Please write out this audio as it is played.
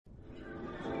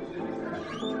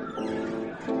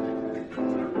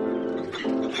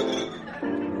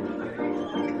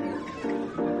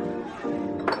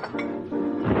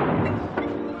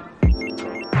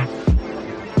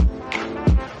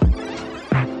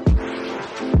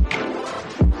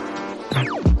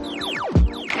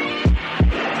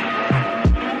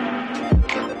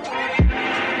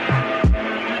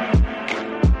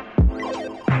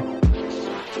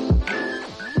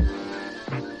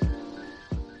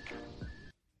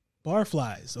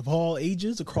Barflies of all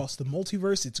ages across the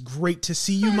multiverse, it's great to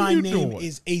see you. My name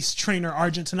is Ace Trainer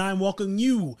Argent, and I'm welcoming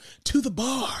you to the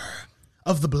bar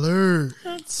of the Blurs.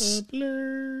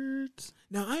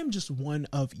 Now, I am just one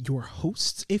of your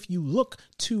hosts. If you look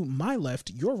to my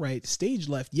left, your right, stage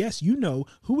left, yes, you know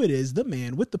who it is, the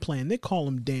man with the plan. They call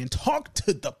him Dan. Talk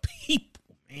to the people,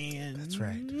 man. That's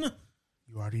right. You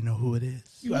already know who it is.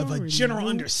 You have a general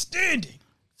understanding.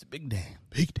 It's a Big Dan.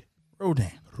 Big Dan.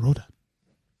 Rodan.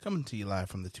 Coming to you live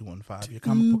from the 215, your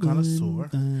comic book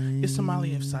connoisseur, your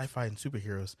sommelier of sci-fi and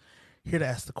superheroes, here to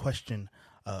ask the question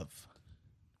of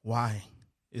why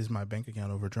is my bank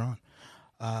account overdrawn?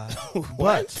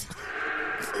 But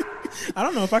I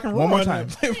don't know if I can roll one more on time.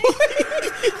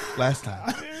 That. Last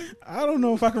time. I don't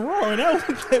know if I can roll on that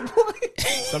one, Playboy.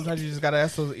 Sometimes you just got to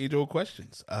ask those age-old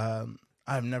questions. I'm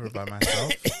never by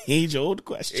myself. Age-old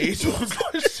questions.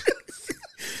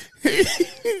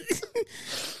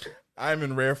 I'm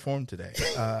in rare form today.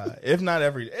 If not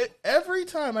every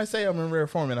time I say I'm in rare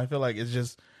form, and I feel like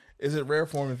is it rare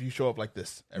form if you show up like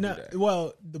this every day?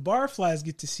 Well, the Barflies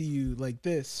get to see you like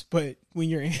this, but when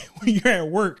you're at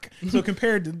work, so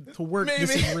compared to work, Maybe.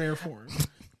 This is rare form.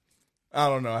 I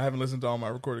don't know. I haven't listened to all my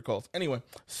recorded calls. Anyway,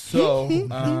 so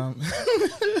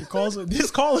this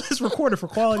call is recorded for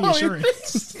quality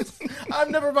assurance.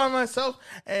 I'm never by myself,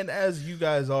 and as you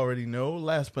guys already know,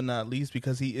 last but not least,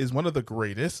 because he is one of the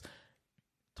greatest.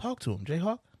 Talk to him,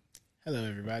 Jayhawk. Hello,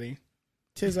 everybody.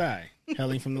 'Tis I,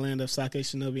 hailing from the land of Sake,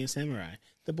 Shinobi, and Samurai.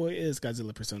 The boy is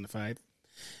Godzilla personified.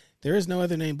 There is no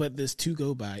other name but this to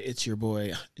go by. It's your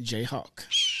boy, Jayhawk.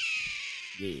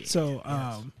 Yeah. So,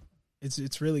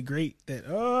 it's really great that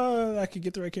I could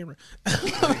get the right camera.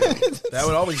 That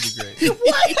would always be great.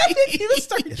 What? I didn't even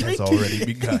start It drinking. has already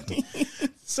begun.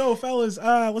 So, fellas,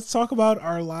 let's talk about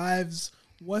our lives.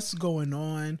 What's going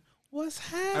on? What's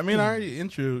happening? I mean, I already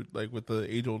introed like with the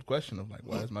age-old question of like,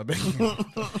 why is my bank account?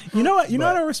 You know what? You know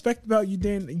what I respect about you,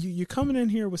 Dan? You're coming in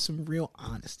here with some real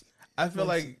honesty. I feel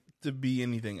like to be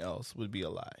anything else would be a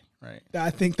lie, right? I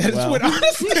think that's what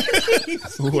honesty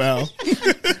means. Well,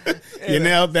 you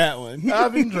nailed that one.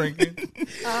 I've been drinking.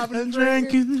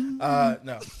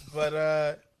 No,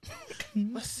 but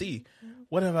let's see.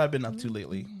 What have I been up to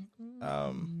lately?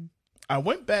 I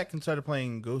went back and started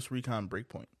playing Ghost Recon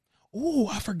Breakpoint. Oh,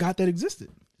 I forgot that existed.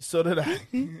 So did I.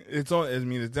 It's on. I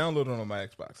mean, it's downloaded on my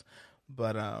Xbox,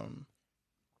 but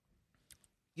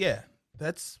yeah,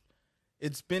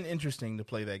 it's been interesting to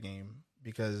play that game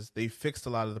because they fixed a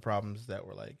lot of the problems that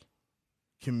were like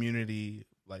community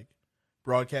like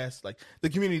broadcast. Like the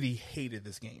community hated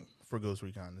this game for Ghost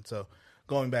Recon, and so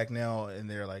going back now and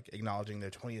they're like acknowledging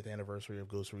their 20th anniversary of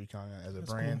Ghost Recon as a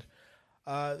brand.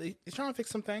 Cool. They're trying to fix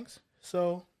some things.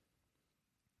 So.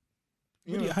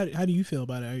 How do you feel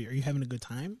about it? Are you having a good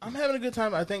time? I'm having a good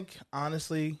time. I think,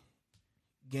 honestly,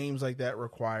 games like that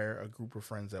require a group of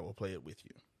friends that will play it with you.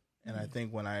 And I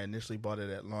think when I initially bought it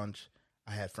at launch,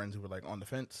 I had friends who were like on the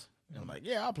fence. And I'm like,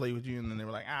 yeah, I'll play with you. And then they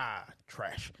were like,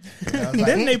 trash. And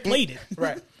then they played it.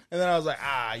 Right. And then I was like,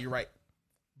 you're right.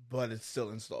 But it's still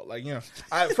installed. Like,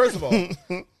 first of all,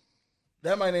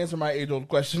 that might answer my age-old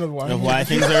question of why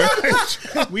things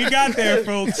are. We got there,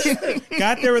 folks.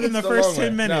 Got there within the first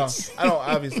 10 minutes. No,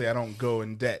 I don't go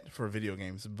in debt for video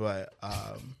games, but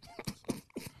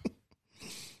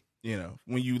when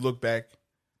you look back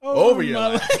over your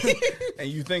life and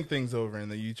you think things over,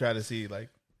 and then you try to see, like,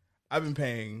 I've been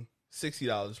paying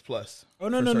 $60 plus. Oh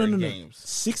no, games.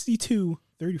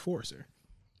 $62.34, sir.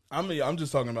 I'm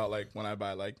just talking about like when I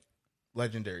buy like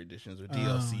legendary editions or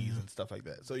DLCs and stuff like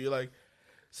that. So you're like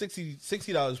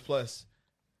 $60 plus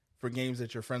for games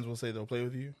that your friends will say they'll play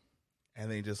with you,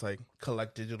 and they just like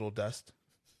collect digital dust,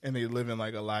 and they live in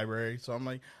like a library. So I'm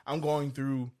like, I'm going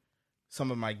through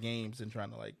some of my games and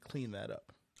trying to like clean that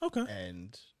up,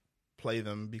 and play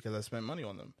them because I spent money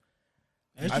on them.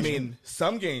 I mean,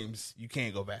 some games you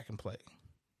can't go back and play.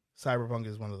 Cyberpunk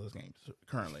is one of those games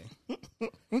currently,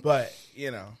 but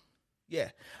yeah.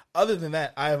 Other than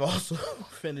that, I have also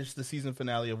finished the season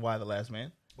finale of Y: The Last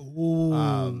Man.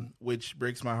 Ooh. Which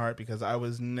breaks my heart because I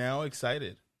was now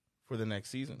excited for the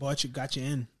next season. But you got you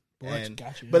in.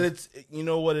 But it's, you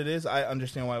know what it is? I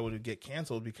understand why it would get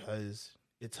canceled because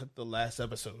it took the last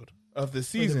episode of the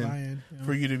season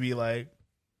for you to be like,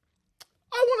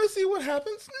 I want to see what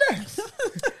happens next.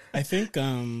 I think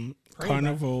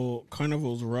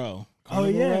Carnival's Row.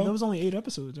 There was only 8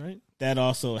 episodes, right? That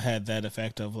also had that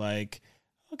effect of like,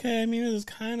 okay, I mean, it was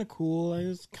kind of cool. It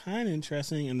was kind of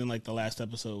interesting. And then like the last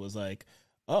episode was like,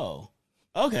 oh,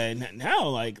 okay, now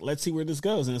like, let's see where this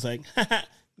goes. And it's like,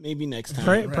 maybe next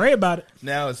time. Pray about it.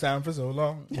 Now it's time for so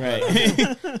long. Right.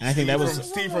 I think that was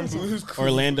Steve from Blue's Clues.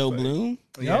 Orlando Bloom.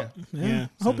 Yeah. Yeah.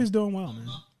 I hope he's doing well, man.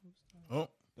 Oh,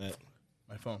 But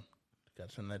my phone. Got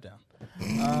to turn that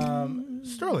down.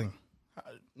 Sterling.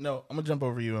 No, I'm gonna jump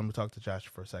over you and I'm gonna talk to Josh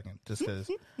for a second, just because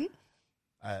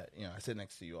I sit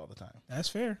next to you all the time. That's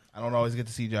fair. I don't always get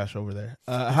to see Josh over there.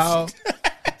 How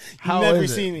you never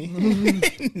is it? see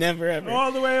me. Never ever.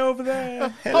 All the way over there.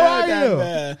 How are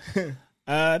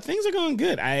you? Things are going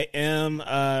good. I am.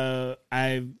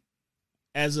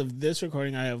 As of this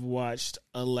recording, I have watched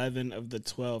 11 of the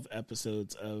 12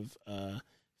 episodes of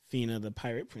Fina the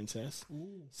Pirate Princess.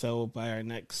 Ooh. So by our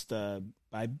next,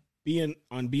 by being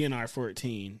on BNR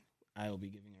 14, I will be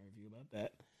giving a review about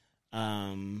that,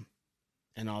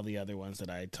 and all the other ones that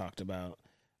I talked about.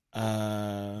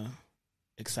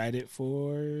 Excited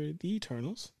for the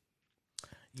Eternals.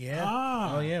 Yeah.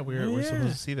 Ah, oh yeah, we're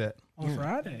supposed to see that on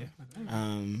Friday.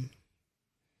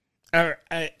 Or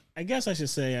I guess I should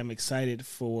say I'm excited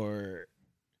for.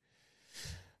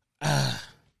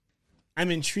 I'm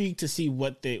intrigued to see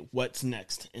what's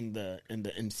next in the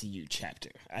MCU chapter.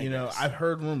 I guess. I've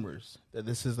heard rumors that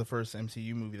this is the first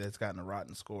MCU movie that's gotten a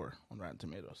rotten score on Rotten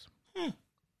Tomatoes.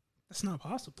 That's not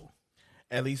possible.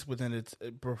 At least within it's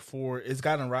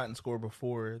gotten a rotten score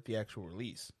before the actual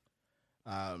release.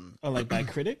 Like by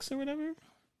critics or whatever.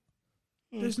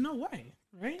 There's no way,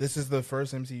 right? This is the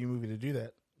first MCU movie to do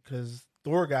that because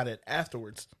Thor got it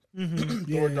afterwards.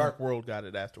 Mm-hmm. Thor: Dark World got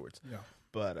it afterwards. Yeah,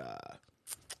 but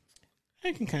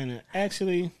I can kind of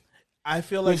actually. I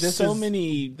feel like this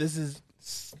is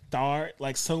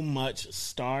so much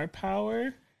star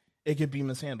power. It could be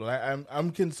mishandled.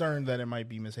 I'm concerned that it might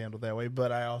be mishandled that way,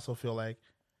 but I also feel like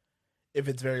if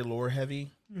it's very lore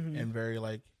heavy and very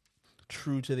like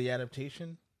true to the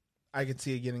adaptation, I could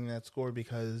see it getting that score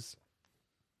because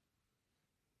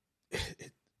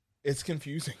it's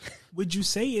confusing. Would you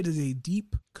say it is a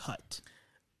deep cut?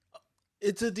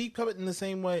 It's a deep cut in the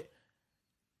same way.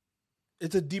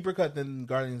 It's a deeper cut than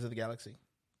Guardians of the Galaxy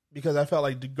because I felt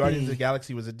like the Guardians of the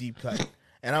Galaxy was a deep cut,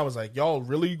 and I was like, "Y'all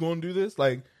really going to do this?"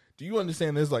 Like, do you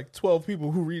understand? There's like 12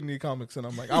 people who read the comics, and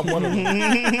I'm like, I'm one of them,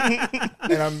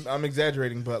 and I'm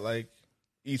exaggerating, but like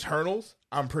Eternals,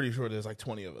 I'm pretty sure there's like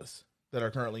 20 of us that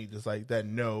are currently just like that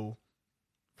know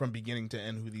from beginning to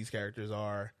end who these characters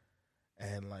are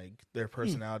and like their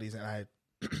personalities, and I.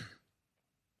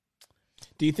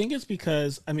 Do you think it's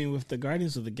because with the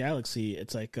Guardians of the Galaxy,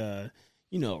 it's like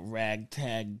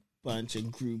ragtag bunch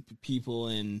of group of people,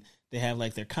 and they have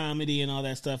like their comedy and all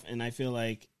that stuff, and I feel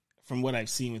like from what I've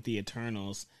seen with the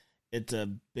Eternals, it's a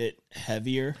bit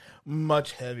heavier,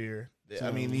 much heavier. So,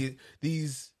 I mean,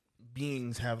 these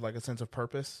beings have like a sense of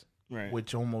purpose, right?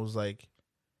 Which almost like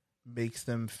makes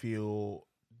them feel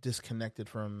disconnected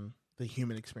from the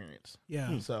human experience.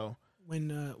 Yeah. So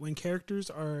when characters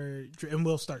are, and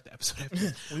we'll start the episode after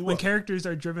this. When characters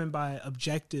are driven by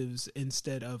objectives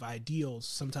instead of ideals,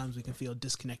 sometimes we can feel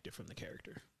disconnected from the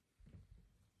character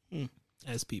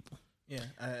as people. Yeah,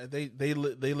 they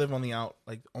live on the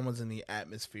like almost in the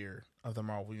atmosphere of the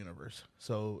Marvel universe.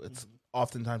 So it's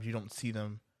oftentimes you don't see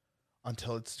them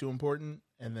until it's too important,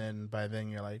 and then by then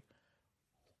you're like,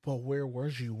 well, where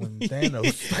was you when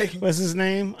Thanos? Like, what's his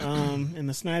name? In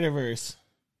the Snyderverse,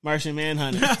 Martian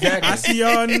Manhunter. Exactly. I see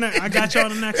y'all. I got y'all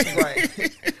on the next one.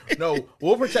 Right. No,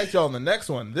 we'll protect y'all on the next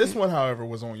one. This one, however,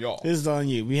 was on y'all. This is on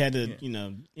you. We had to,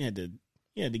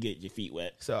 you had to get your feet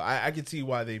wet. So I could see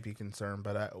why they'd be concerned,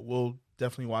 but we'll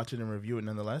definitely watch it and review it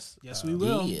nonetheless. Yes, we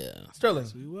will. Yeah, Sterling,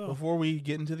 yes, we will. Before we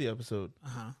get into the episode,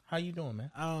 how you doing,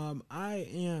 man? I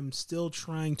am still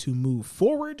trying to move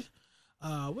forward.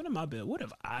 What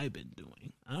have I been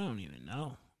doing? I don't even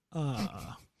know.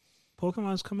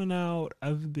 Pokemon's coming out.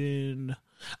 I've been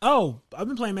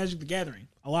playing Magic the Gathering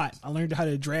a lot. I learned how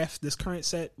to draft this current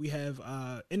set. We have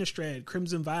Innistrad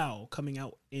Crimson Vow coming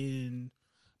out in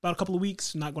about a couple of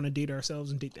weeks. Not going to date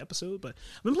ourselves and date the episode, but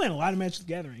I've been playing a lot of Magic the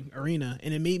Gathering Arena,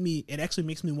 and it actually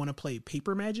makes me want to play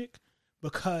Paper Magic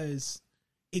because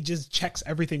it just checks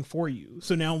everything for you.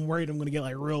 So now I'm worried I'm going to get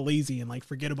like real lazy and like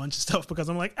forget a bunch of stuff because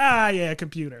I'm like,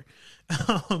 computer.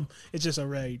 It's just a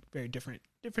very, very different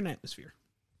atmosphere.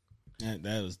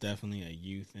 That was definitely a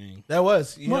you thing. That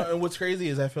was, and what's crazy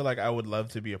is I feel like I would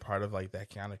love to be a part of like that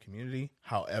kind of community.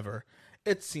 However,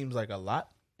 it seems like a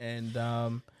lot,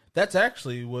 and that's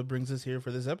actually what brings us here for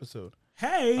this episode.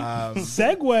 Hey,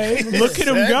 segue! Look at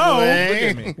him go! Look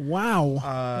at me!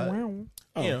 Wow!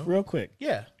 Real quick,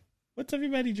 yeah. What's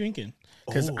everybody drinking?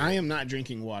 Because I am not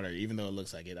drinking water, even though it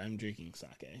looks like it. I'm drinking sake,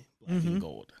 black and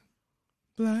gold.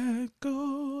 Black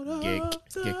gold.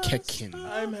 Get kicking.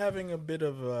 I'm having a bit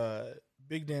of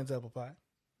Big Dan's apple pie.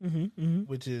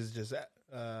 which is just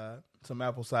some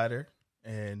apple cider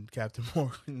and Captain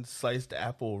Morgan's sliced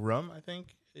apple rum, I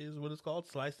think is what it's called,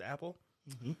 sliced apple.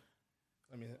 Mm-hmm.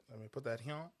 Let me put that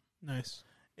here. Nice.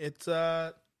 It's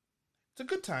a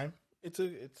good time. It's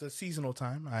a seasonal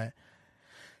time.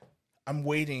 I'm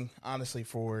waiting honestly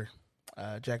for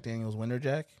Jack Daniel's Winter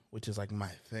Jack, which is like my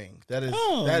thing. That is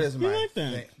my like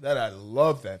that. thing. That I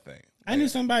love that thing. I knew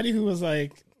somebody who was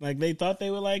like they thought they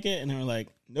would like it, and they were like,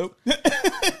 nope.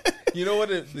 You know what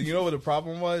the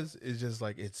problem was? It's just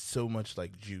like it's so much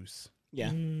like juice.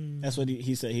 Yeah, that's what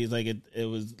he said. He's like it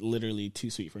was literally too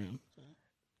sweet for him.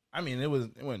 I mean, it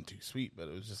wasn't too sweet, but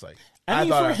it was just like I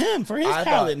mean, for his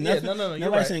palate. Nobody's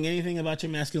right. saying anything about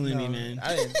your masculinity, man.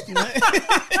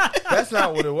 That's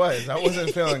not what it was. I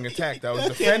wasn't feeling attacked. I was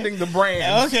defending the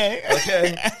brand.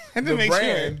 Okay. The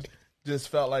brand just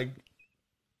felt like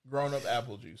grown up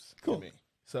apple juice to me.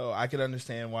 So I could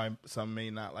understand why some may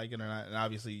not like it or not. And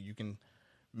obviously, you can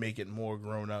make it more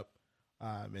grown up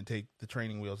and take the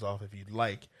training wheels off if you'd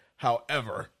like.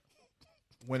 However,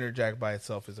 Winter Jack by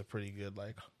itself is a pretty good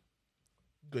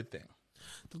thing.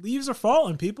 The leaves are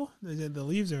falling, people. The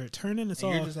leaves are turning.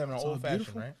 You're just having an old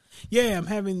fashioned, right? Yeah, I'm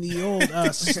having the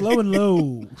old slow and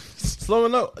low. Slow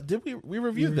and low. Did we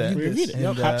reviewed that? We reviewed it.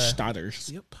 And, Hot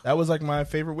starters. Yep. That was like my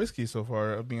favorite whiskey so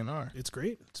far of B&R. It's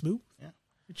great. It's smooth. Yeah.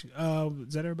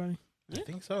 Is that everybody? I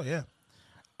think so, yeah.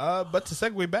 But to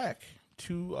segue back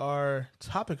to our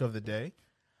topic of the day,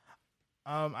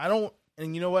 and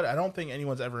you know what? I don't think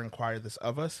anyone's ever inquired this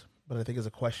of us, but I think it's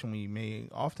a question we may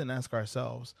often ask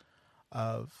ourselves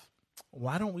of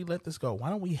why don't we let this go? Why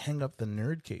don't we hang up the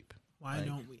nerd cape? Why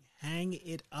don't we hang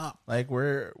it up? Like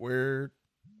we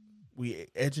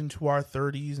edge into our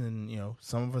 30s, and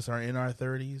some of us are in our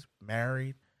 30s,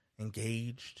 married,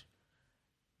 engaged.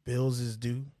 Bills is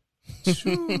due.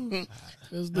 No.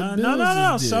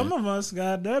 Some of us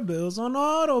got their bills on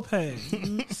auto pay.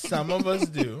 Some of us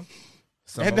do.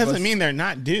 That doesn't mean they're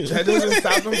not due. That doesn't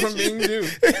stop them from being due.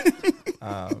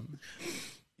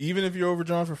 Even if you're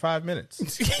overdrawn for 5 minutes,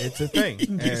 it's a thing.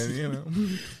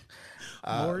 And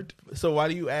Lord. So why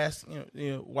do you ask?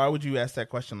 Why would you ask that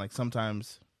question? Like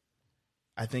sometimes,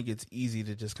 I think it's easy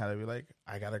to just kind of be like,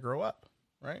 I gotta grow up,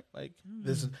 right? Like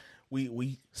this is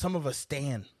we some of us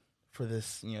stand for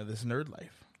this, this nerd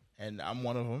life, and I'm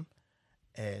one of them.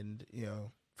 And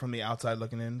from the outside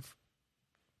looking in,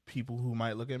 people who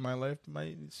might look at my life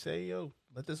might say, "Yo,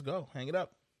 let this go, hang it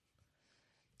up,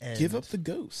 and give up the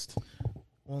ghost."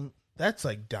 Well, that's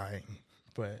like dying,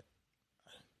 but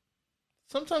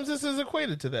sometimes this is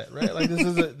equated to that, right? Like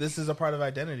this is a part of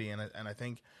identity, and I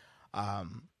think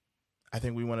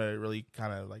we want to really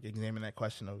kind of like examine that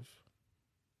question of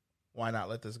why not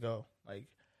let this go? Like,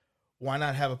 why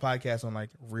not have a podcast on like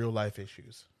real life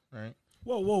issues, right?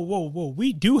 Whoa.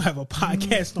 We do have a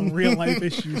podcast on real life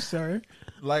issues, sir.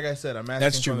 Like I said, I'm asking.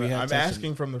 That's true. I'm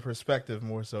asking from the perspective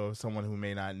more so of someone who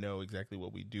may not know exactly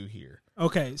what we do here.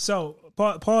 Okay, so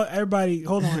Paul, everybody,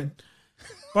 hold on.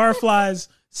 Barflies,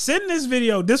 send this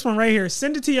video, this one right here.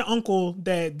 Send it to your uncle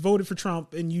that voted for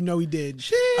Trump, and you know he did.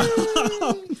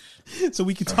 So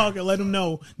we can talk and let him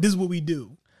know this is what we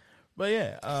do. But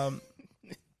yeah,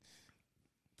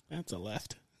 that's a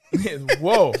left.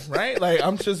 Whoa, right? Like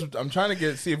I'm trying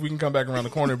to see if we can come back around the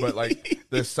corner, but like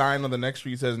the sign on the next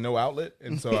street says no outlet,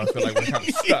 and so I feel like we're kind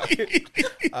of stuck.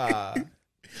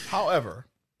 However,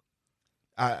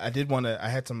 I did want to. I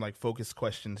had some like focused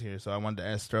questions here, so I wanted to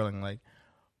ask Sterling, like,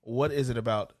 what is it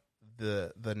about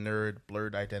the nerd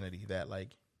blurred identity that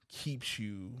like keeps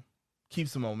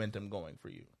the momentum going for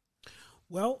you?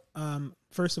 Well,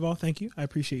 first of all, thank you. I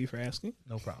appreciate you for asking.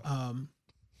 No problem.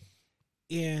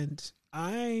 And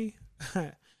I'm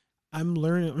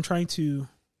learning. I'm trying to.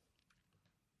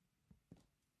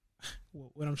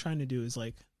 What I'm trying to do is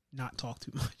like not talk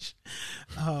too much.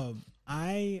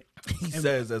 He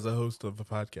says as a host of a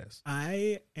podcast,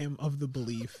 I am of the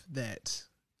belief that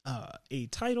a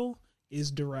title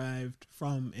is derived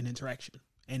from an interaction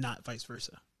and not vice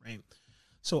versa, right?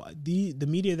 So the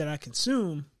media that I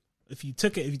consume, if you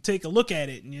take a look at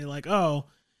it and you're like, oh,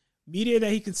 media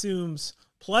that he consumes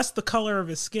plus the color of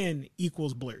his skin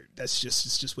equals blurred. It's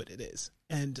just what it is.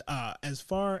 And as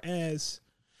long as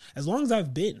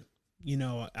I've been,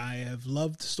 I have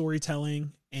loved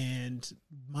storytelling, and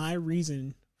my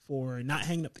reason for not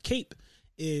hanging up the cape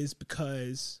is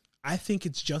because I think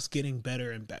it's just getting better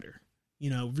and better.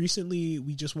 Recently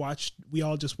we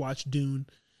all just watched Dune,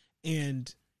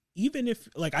 and even if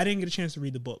like I didn't get a chance to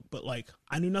read the book, but like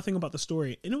I knew nothing about the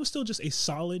story, and it was still just a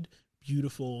solid,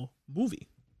 beautiful movie.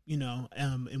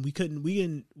 And we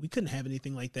couldn't have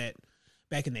anything like that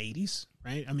back in the 80s,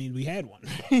 right? I mean, we had one,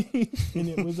 and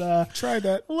it was Try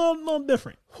that. a little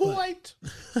different. White.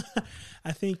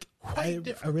 I think I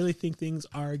really think things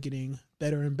are getting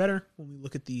better and better when we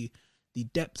look at the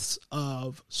depths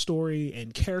of story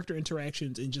and character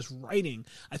interactions and just writing.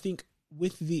 I think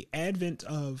with the advent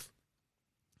of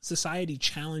society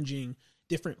challenging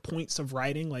different points of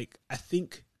writing, like I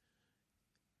think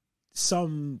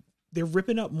they're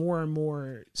ripping up more and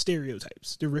more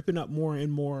stereotypes. They're ripping up more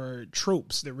and more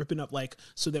tropes. They're ripping up like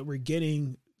so that we're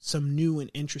getting some new and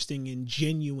interesting and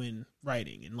genuine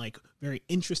writing and like very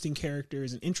interesting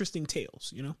characters and interesting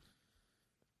tales, you know?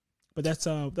 But that's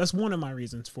one of my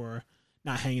reasons for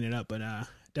not hanging it up, but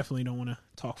definitely don't want to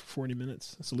talk for 40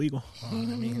 minutes. It's illegal. I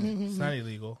mean, it's not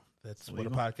illegal. That's what a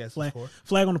podcast is for.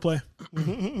 Flag on the play.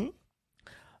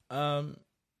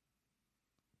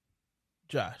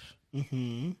 Josh,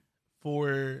 Mm-hmm.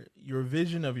 for your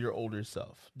vision of your older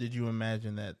self, did you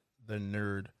imagine that the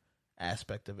nerd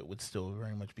aspect of it would still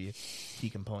very much be a key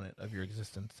component of your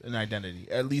existence and identity,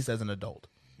 at least as an adult?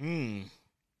 In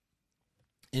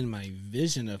my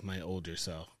vision of my older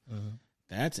self,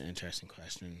 that's an interesting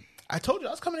question. I told you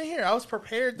I was coming in here. I was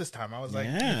prepared this time. I was like,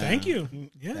 Thank you.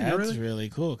 Yeah, That's really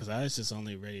cool because I was just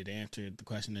only ready to answer the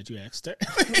question that you asked her.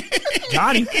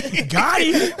 got him. Hit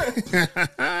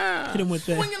him with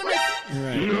that.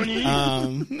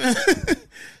 Right.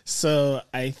 So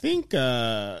I think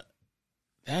that's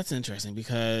interesting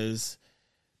because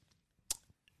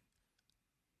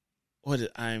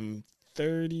I'm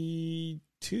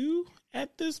 32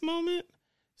 at this moment.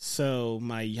 So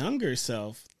my younger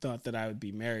self thought that I would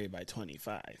be married by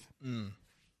 25.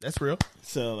 That's real.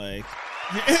 So like,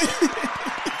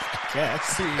 yeah,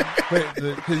 See, but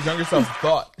his younger self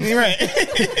thought. right.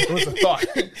 It was a thought.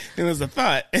 It was a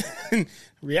thought.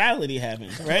 Reality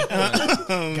happened, right?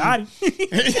 Got him.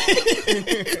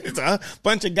 It's a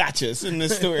bunch of gotchas in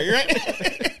this story, right?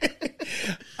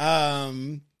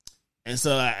 And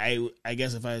so I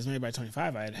guess if I was married by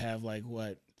 25, I'd have like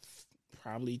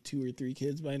probably 2 or 3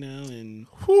 kids by now, and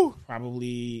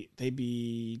probably they'd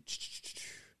be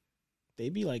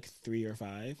like 3 or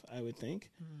 5, I would think.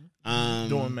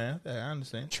 Doing math, I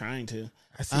understand. Trying to.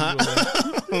 I see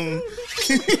you.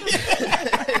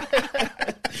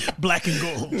 Black and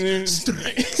gold.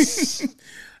 Strikes.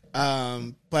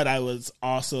 But I was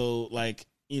also like,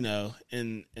 you know,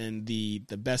 in the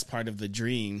best part of the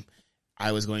dream,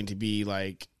 I was going to be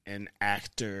like an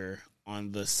actor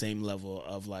on the same level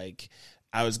of like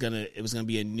it was gonna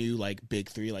be a new like big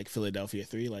 3, like Philadelphia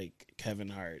 3, like Kevin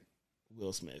Hart,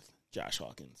 Will Smith, Josh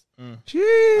Hawkins.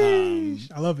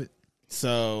 Jeez. I love it.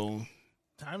 So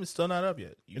time is still not up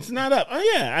yet. It's not up.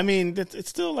 Oh yeah, I mean it's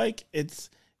still like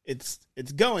it's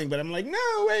going, but I'm like,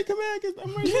 no, wait, come back.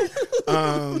 I'm right here.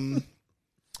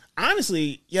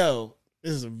 Honestly, yo,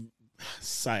 this is a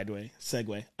segue.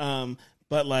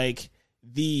 But like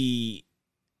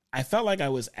I felt like I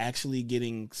was actually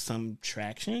getting some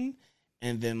traction,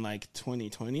 and then like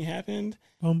 2020 happened,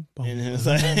 and it was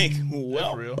like,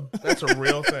 well, that's a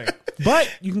real thing.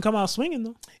 But you can come out swinging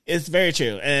though. It's very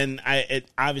true, and it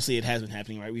obviously it has been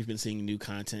happening, right? We've been seeing new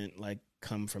content like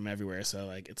come from everywhere, so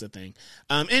like it's a thing.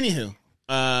 Anywho,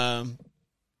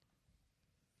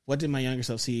 what did my younger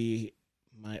self see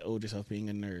my older self being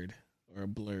a nerd or a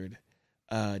blurred?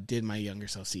 Did my younger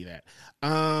self see that?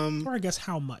 Or I guess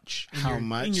how much?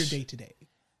 In your day to day?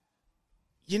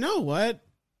 You know what?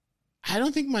 I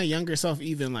don't think my younger self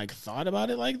even like thought about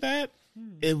it like that.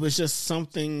 It was just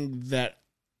something that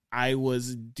I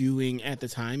was doing at the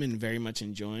time and very much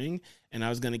enjoying, and I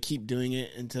was going to keep doing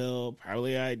it until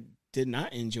probably I did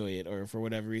not enjoy it, or for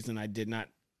whatever reason I did not,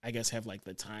 I guess, have like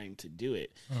the time to do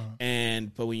it.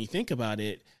 But when you think about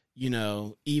it, you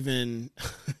know, even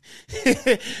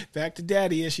back to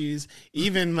daddy issues,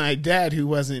 even my dad, who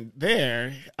wasn't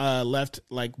there, left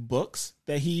like books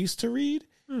that he used to read.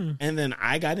 And then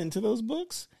I got into those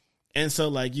books. And so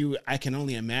like I can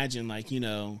only imagine like, you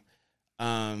know,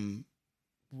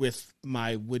 with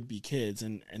my would-be kids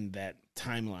and that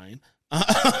timeline,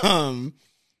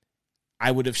 I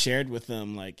would have shared with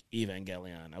them like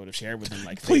Evangelion. I would have shared with them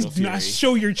like Please Fatal do not Fury.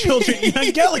 show your children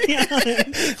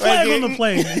Evangelion. Flag on the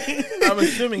play. I'm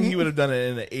assuming he would have done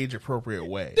it in an age-appropriate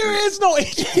way. There is no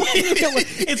age.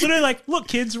 It's literally like, look,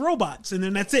 kids, robots, and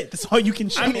then that's it. That's all you can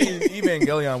show. I mean,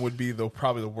 Evangelion would be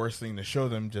probably the worst thing to show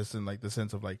them, just in like the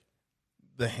sense of like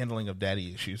the handling of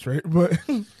daddy issues, right? But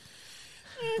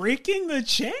breaking the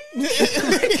chain,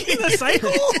 breaking the cycle,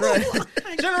 right.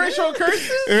 Generational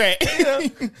curses, Right. You know?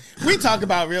 We talk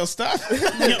about real stuff.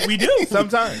 Yeah, we do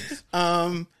sometimes.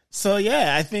 So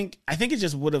yeah, I think it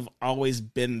just would have always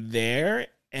been there,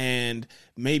 and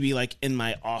maybe like in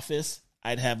my office,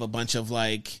 I'd have a bunch of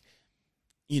like,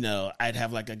 I'd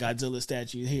have like a Godzilla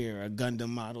statue here, a Gundam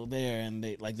model there, and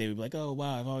they would be like, "Oh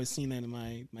wow, I've always seen that in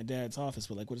my dad's office,"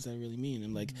 but like, what does that really mean?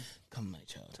 I'm like, "Come, my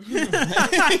child,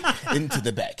 into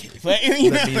the Batcave. Let me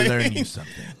learn you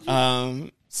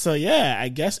something." So yeah, I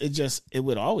guess it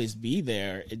would always be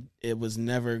there. It was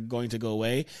never going to go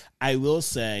away. I will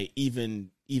say, even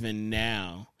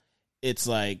now, it's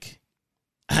like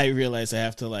I realize I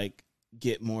have to like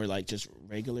get more like just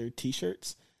regular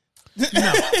T-shirts.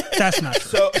 No, that's not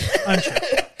true. So Untrue.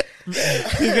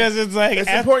 Because it's like it's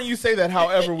important you say that.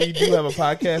 However, we do have a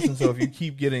podcast, and so if you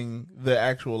keep getting the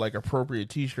actual like appropriate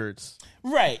T-shirts,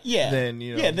 right, yeah, then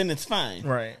then it's fine,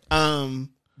 right.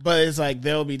 But it's like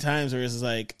there'll be times where it's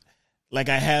like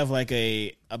I have like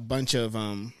a bunch of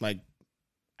like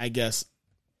I guess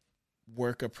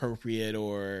work appropriate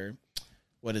or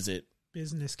what is it?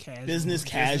 Business casual. Business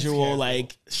casual,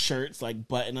 like shirts, like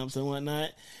button ups and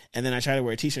whatnot. And then I try to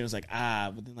wear a T-shirt. It's like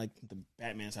but then like the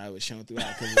Batman side was shown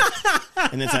throughout.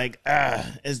 And it's like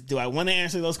do I want to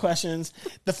answer those questions?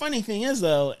 The funny thing is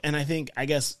though, and I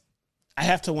guess I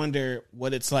have to wonder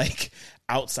what it's like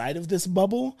outside of this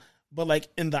bubble. But like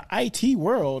in the IT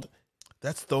world,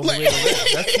 that's the only way to live.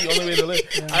 That's the only way to live.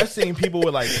 Yeah. I've seen people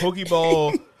with like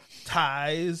Pokeball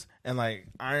ties and like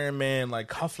Iron Man like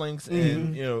cufflinks,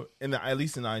 and at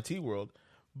least in the IT world.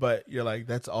 But you're like,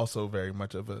 that's also very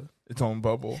much of its own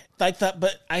bubble. Like that,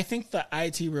 but I think the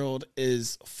IT world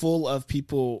is full of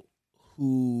people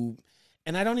who,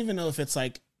 and I don't even know if it's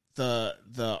like the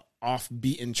off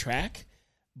beaten track,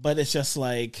 but it's just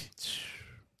like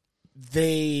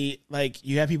they like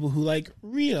you have people who like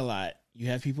read a lot. You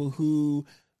have people who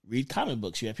read comic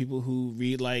books. You have people who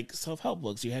read like self-help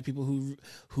books. You have people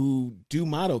who do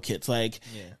model kits. Like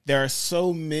there are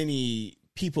so many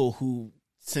people who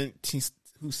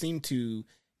seem to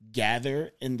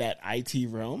gather in that IT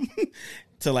realm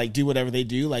to like do whatever they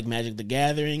do, like Magic the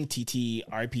Gathering,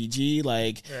 TTRPG,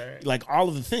 like all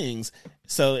of the things.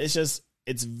 So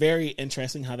it's very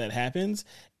interesting how that happens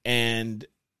and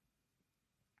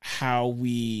how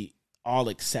we all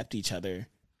accept each other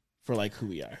for like who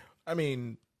we are. I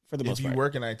mean, for the most if you part.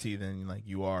 work in IT, then like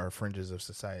you are fringes of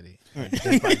society.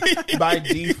 Right. By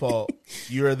default,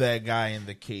 you're that guy in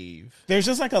the cave. There's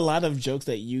just like a lot of jokes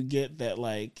that you get that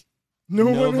like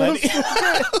nobody.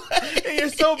 And you're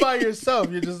so by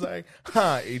yourself. You're just like,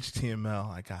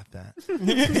 HTML. I got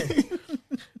that.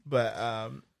 But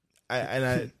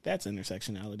I that's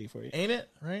intersectionality for you, ain't it?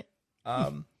 Right?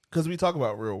 Because we talk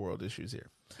about real world issues here.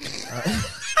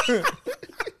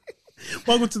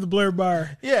 Welcome to the Blur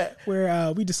Bar. Yeah.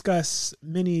 Where we discuss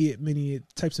many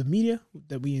types of media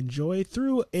that we enjoy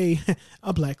through a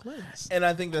black lens. And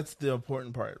I think that's the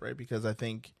important part, right? Because I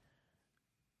think,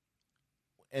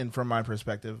 and from my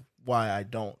perspective, why I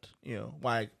don't,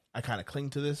 why I kind of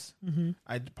cling to this,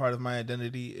 part of my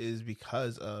identity is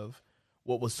because of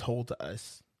what was told to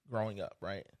us growing up,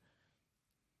 right?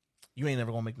 You ain't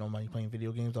never gonna make no money playing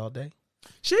video games all day.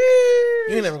 Sheesh. You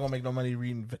ain't never gonna make no money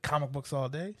reading comic books all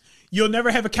day. You'll never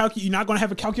have you're not gonna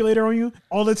have a calculator on you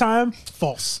all the time.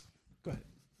 False. Go ahead.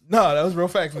 No, that was real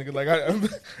facts, nigga. Like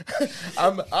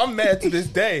I'm mad to this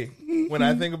day when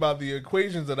I think about the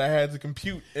equations that I had to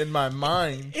compute in my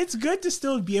mind. It's good to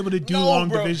still be able to do long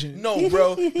division. No,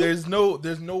 bro. There's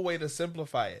no way to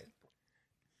simplify it.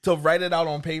 To write it out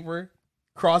on paper,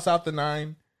 cross out the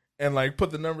 9. And like put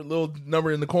the little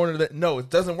number in the corner. It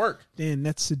doesn't work. Dan,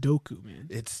 that's Sudoku, man.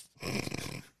 It's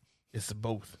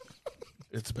both.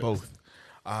 It's both.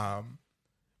 But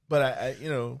I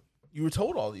you were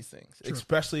told all these things, True.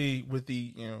 Especially with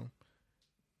the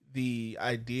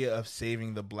idea of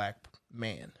saving the black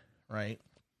man, right?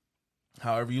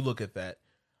 However you look at that,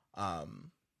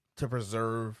 to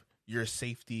preserve your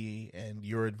safety and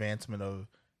your advancement of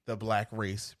the black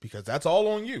race, because that's all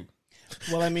on you.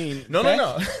 Well, I mean, no.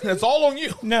 That's all on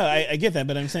you. No, I get that,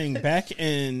 but I'm saying back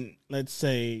in, let's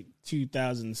say,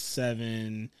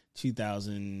 2007,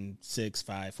 2006,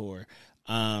 5, 4,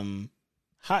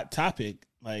 Hot Topic,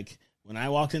 like, when I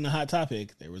walked into Hot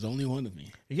Topic, there was only one of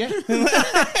me. Yeah.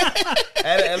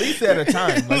 at least at a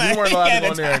time. Like, you weren't allowed to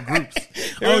go in there in groups.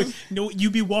 No,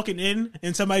 you be walking in,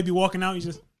 and somebody be walking out, you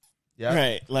just... Yeah.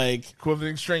 Right, like...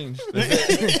 Equivalent exchange.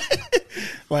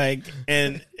 Like,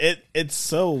 and it's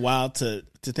so wild to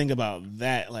think about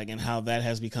that, like, and how that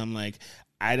has become like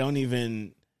I don't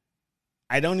even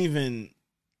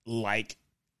like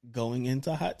going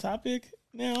into Hot Topic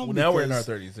now. Well, now we're in our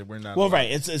 30s and we're not. Well, right.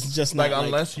 It's just not like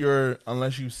unless you're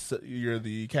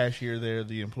the cashier there,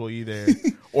 the employee there,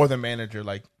 or the manager.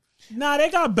 Like, nah, they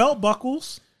got belt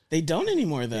buckles. They don't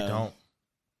anymore though. They don't.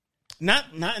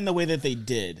 Not in the way that they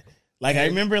did. Like I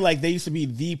remember, like they used to be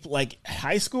the like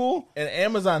high school, and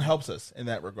Amazon helps us in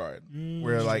that regard.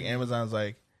 Where like Amazon's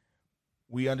like,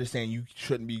 we understand you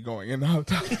shouldn't be going in the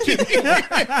hotel. We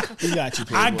got you.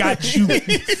 I got you.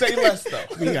 Say less though.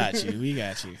 We got you. We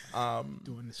got you.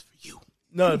 Doing this for you.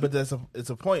 No, but it's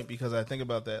a point because I think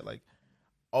about that, like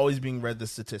always being read the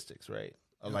statistics, right?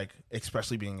 Of, like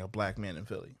especially being a black man in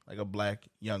Philly, like a black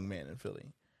young man in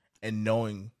Philly, and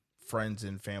knowing friends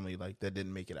and family like that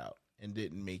didn't make it out and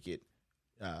didn't make it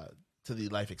to the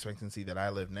life expectancy that I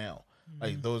live now.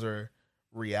 Like those are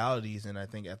realities, and I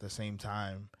think at the same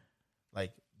time,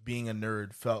 like being a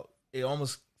nerd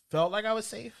almost felt like I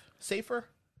was safer,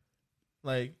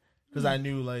 like because I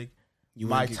knew like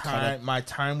my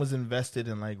time was invested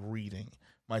in like reading.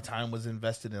 My time was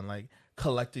invested in like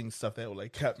collecting stuff that would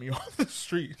like kept me off the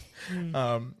street.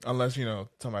 Unless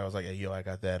somebody was like, "Hey, yo, I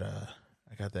got that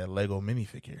Lego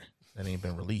minifigure that ain't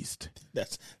been released."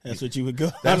 That's what you would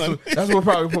go. That's what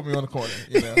probably put me on the corner.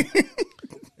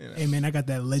 Hey man, I got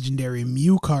that legendary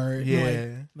Mew card. Yeah,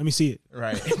 like, let me see it.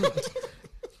 Right.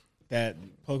 That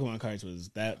Pokemon cards was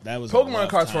that was Pokemon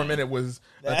cards for a minute was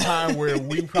a time where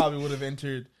we probably would have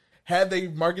entered. Had they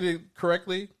marketed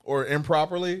correctly or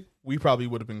improperly, we probably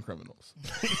would have been criminals.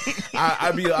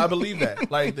 I believe that.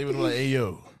 Like they would have been like, "Hey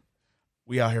yo,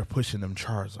 we out here pushing them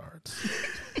Charizards,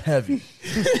 heavy."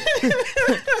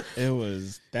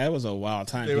 That was a wild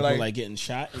time. They were People like getting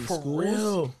shot in for schools.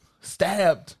 real,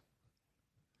 stabbed,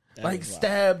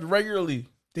 stabbed regularly.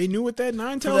 They knew what that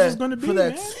Ninetales was going to be for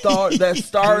that man. that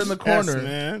star in the corner. Yes,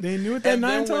 man. They knew what that And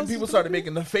then Ninetales when was people gonna started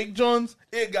making the fake Johns,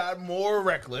 it got more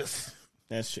reckless.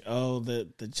 That's true. Oh, the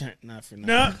not for nothing.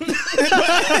 No.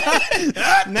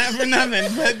 Not for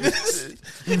nothing. But this,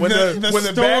 When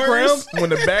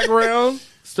the background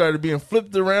started being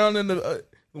flipped around in the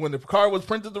when the card was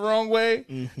printed the wrong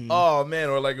way, oh man,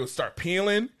 or like it would start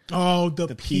peeling. Oh,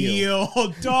 the peel,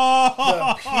 The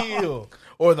dog. peel.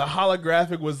 Or the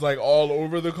holographic was like all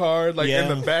over the card, like in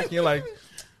the back. And you're like,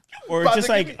 or just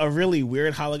like a really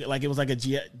weird like it was like a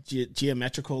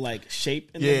geometrical like shape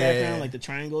in the background, like the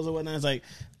triangles or whatnot. It's like,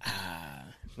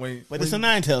 but it's a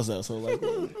Ninetales though, so like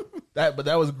but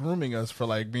that was grooming us for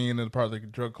like being a part of the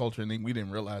drug culture, and we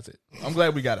didn't realize it. I'm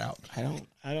glad we got out. I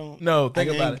don't. No,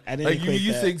 think about it. I didn't like you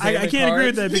used to I can't agree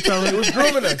with that because it was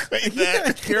grooming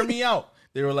us. Hear me out.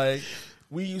 They were like,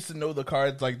 we used to know the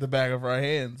cards like the back of our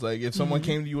hands. Like if someone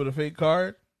came to you with a fake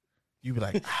card, you'd be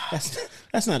like,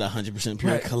 that's not 100%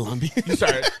 pure Colombian.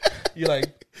 You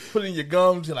like put in your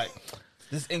gums. You're like,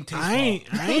 this ink tastes. I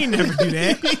ain't never do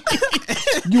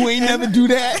that. You ain't never do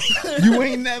that. You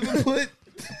ain't never put.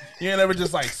 You ain't never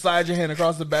just like slide your hand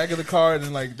across the back of the card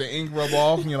and like the ink rub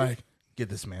off, and you're like, get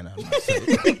this man out of my sight.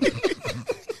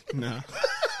 No,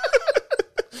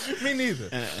 me neither.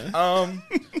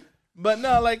 But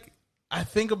no, like I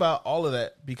think about all of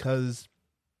that because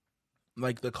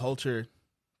like the culture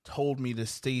told me to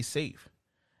stay safe.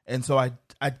 And so I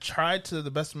tried to the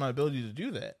best of my ability to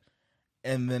do that.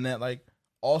 And then that like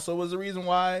also was the reason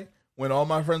why when all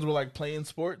my friends were like playing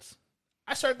sports,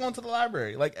 I started going to the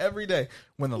library like every day.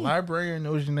 When the librarian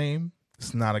knows your name,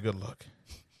 it's not a good look.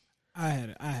 I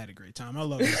had a great time. I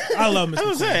love Mr. I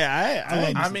was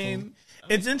saying, I mean,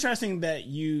 it's interesting that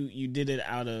you did it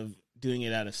doing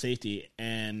it out of safety,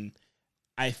 and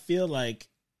I feel like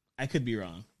I could be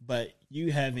wrong, but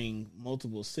you having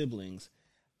multiple siblings,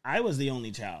 I was the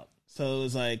only child, so it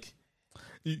was like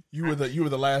you were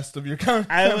the last of your kind.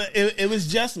 It was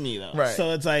just me though, right?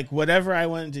 So it's like whatever I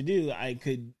wanted to do, I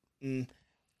could.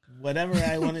 Whatever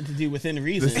I wanted to do within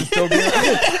reason. This is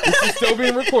still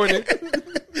being recorded.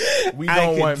 We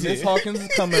don't want Miss Hawkins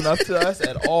coming up to us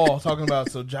at all talking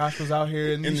about. So Josh was out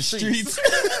here in the streets.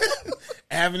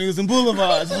 Avenues and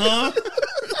boulevards, huh?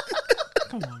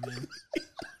 Come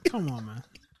on, man.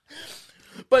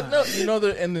 But no,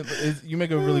 you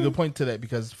make a really good point to that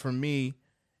because for me,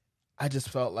 I just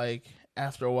felt like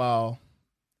after a while,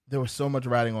 there was so much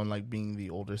riding on like being the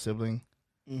older sibling.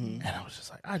 And I was just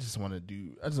like, I just want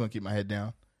to keep my head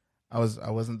down. I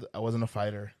wasn't a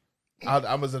fighter.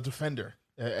 I was a defender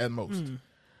at most.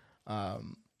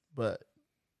 But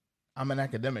I'm an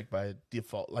academic by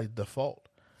default.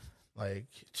 Like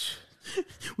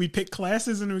we picked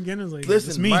classes in the beginning. Like,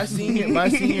 listen, my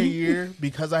senior year,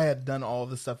 because I had done all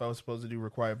the stuff I was supposed to do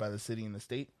required by the city and the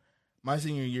state. My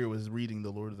senior year was reading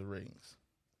The Lord of the Rings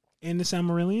and the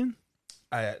Silmarillion.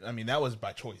 I mean, that was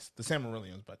by choice. The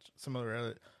Silmarillion was by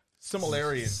Silmarillion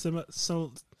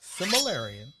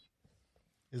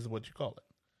is what you call it.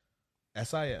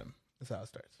 SIM is how it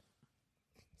starts.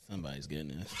 Somebody's getting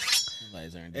it.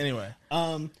 Somebody's earned it. Anyway.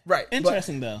 Right.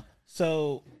 Interesting though.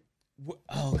 So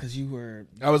Oh, because you were.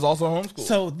 I was also homeschooled.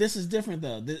 So this is different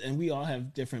though, and we all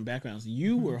have different backgrounds.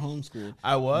 You were homeschooled.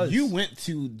 I was. You went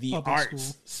to the Public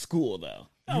arts school though.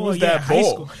 Oh, was yeah, that high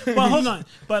bull. school. Well, hold on.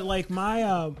 But like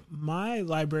my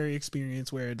library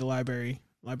experience, where the librarian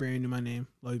knew my name,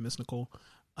 love you, Miss Nicole.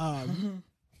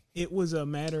 It was a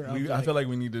matter of. I feel like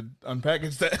we need to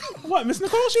unpackage that. What, Miss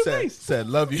Nicole? She was nice. Said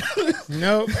love you.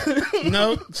 Nope.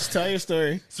 Just tell your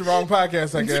story. It's the wrong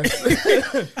podcast, I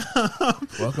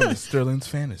guess. Welcome to Sterling's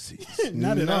Fantasies.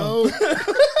 Not at all.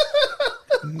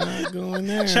 Not going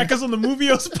there. Check us on the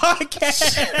Movios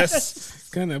podcast.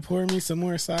 Gonna pour me some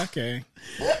more sake.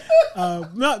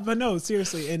 No,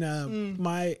 seriously. And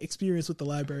my experience with the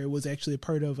library was actually a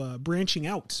part of branching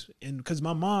out, and because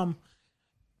my mom,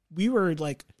 we were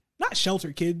like not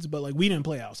shelter kids, but like we didn't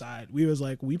play outside. We was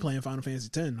like, we playing Final Fantasy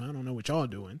X. I don't know what y'all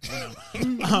doing.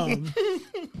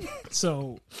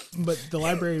 So, but the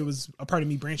library was a part of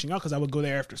me branching out because I would go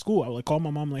there after school. I would like call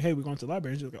my mom like, hey, we're going to the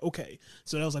library. And she was like, okay.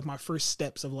 So that was like my first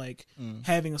steps of like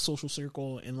having a social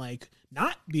circle and like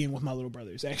not being with my little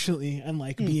brothers actually, and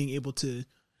like being able to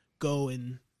go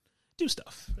and do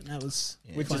stuff. And that was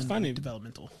Which is funny,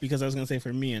 developmental. Because I was gonna say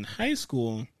for me in high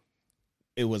school,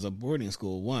 it was a boarding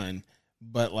school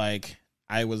but like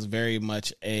I was very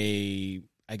much a,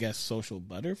 I guess, social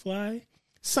butterfly,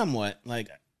 somewhat. Like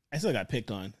I still got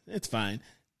picked on. It's fine.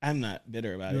 I'm not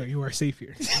bitter about it. You are safe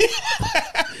here.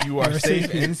 You are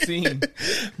safe and seen.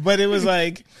 But it was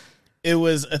like, it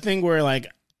was a thing where like,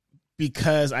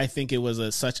 because I think it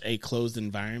was such a closed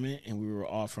environment and we were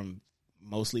all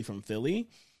mostly from Philly,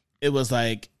 it was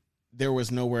like there was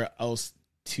nowhere else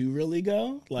to really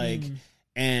go. Like,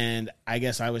 and I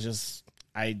guess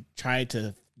I tried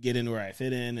to get in where I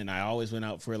fit in, and I always went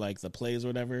out for like the plays or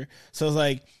whatever. So it's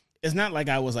like, it's not like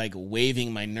I was like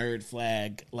waving my nerd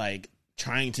flag, like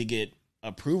trying to get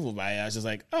approval by it. I was just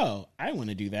like, oh, I want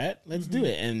to do that. Let's do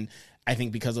it. And I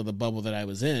think because of the bubble that I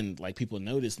was in, like people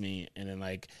noticed me, and then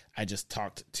like I just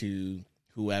talked to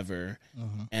whoever,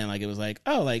 and like it was like,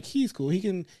 oh, like he's cool. He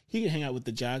can hang out with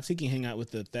the jocks. He can hang out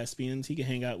with the thespians. He can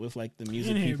hang out with like the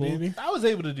music people. Baby. I was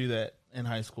able to do that in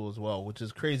high school as well, which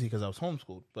is crazy because I was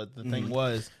homeschooled. But the thing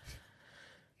was,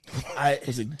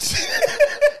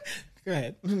 Go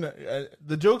ahead.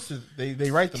 The jokes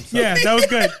they write themselves. Yeah, that was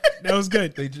good. That was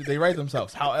good. They write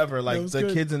themselves. However, like the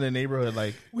good. kids in the neighborhood,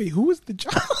 like Wait, who was the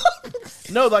jock?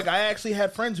 no, like I actually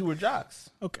had friends who were jocks.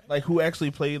 Okay. Like who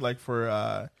actually played like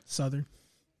for Southern.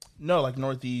 no, like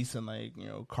Northeast and like, you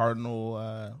know,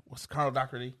 Cardinal what's Cardinal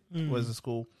Doherty was the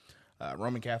school.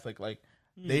 Roman Catholic, like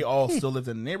they all still lived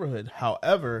in the neighborhood.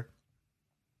 However,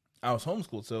 I was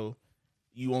homeschooled, so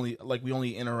we only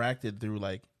interacted through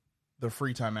like the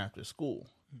free time after school.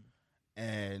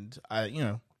 And I, you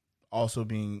know, also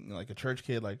being like a church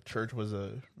kid, like church was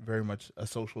very much a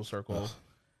social circle.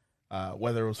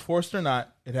 Whether it was forced or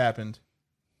not, it happened.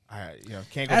 I, you know,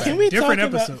 can't go back. Can we Different talk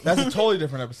about- episode. That's a totally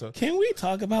different episode. Can we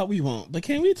talk about, we won't, but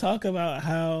can we talk about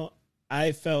how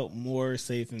I felt more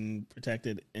safe and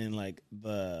protected in like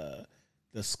the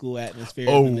school atmosphere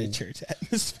than the church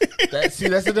atmosphere? That's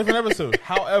a different episode.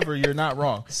 However, you're not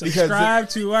wrong. Subscribe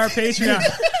to our Patreon.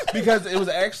 Because it was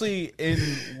actually in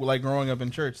like growing up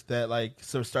in church that like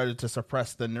started to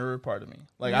suppress the nerd part of me.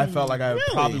 Like I felt like I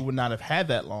probably would not have had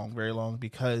that very long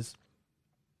because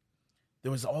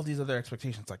there was all these other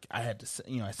expectations. Like I had to,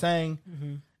 you know, I sang,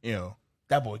 you know,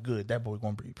 that boy good, that boy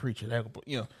gonna be a preacher. That boy,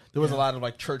 you know, there was a lot of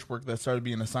like church work that started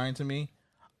being assigned to me,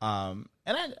 and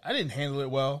I didn't handle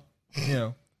it well. You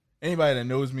know, anybody that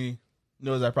knows me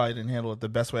knows I probably didn't handle it the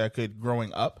best way I could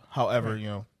growing up. However, you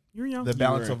know, You're young. the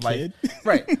balance of life,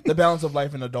 right? The balance of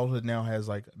life and adulthood now has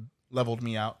like leveled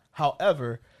me out.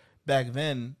 However, back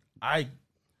then I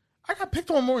got picked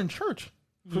on more in church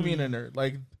for being a nerd.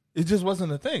 Like it just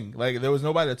wasn't a thing. Like there was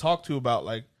nobody to talk to about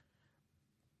like,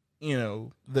 you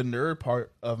know, the nerd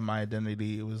part of my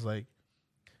identity. It was like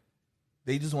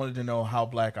they just wanted to know how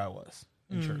black I was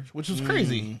in church, which was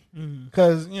crazy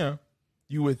because you know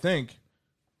you would think.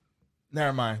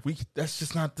 Never mind. That's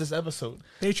just not this episode.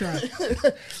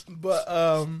 Patreon. But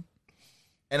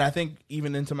and I think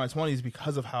even into my 20s,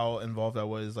 because of how involved I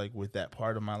was like with that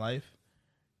part of my life,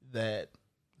 that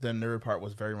the nerd part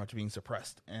was very much being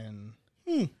suppressed. And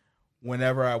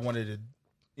whenever I wanted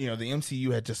to, you know, the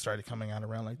MCU had just started coming out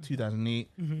around like 2008,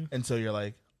 and so you're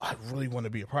like, I really want to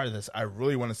be a part of this. I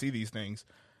really want to see these things.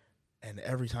 And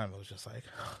every time it was just like,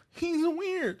 he's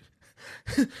weird.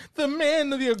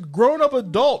 The grown-up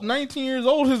adult, 19 years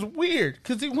old, is weird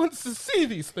because he wants to see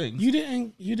these things. You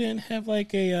didn't have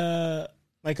like a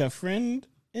friend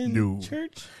in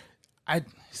church? I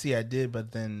did,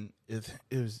 but then it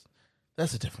was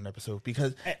That's a different episode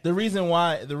because the reason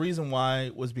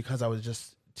why was because I was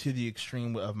just to the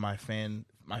extreme of my fandom.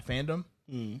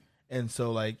 And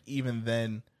so like even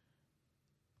then,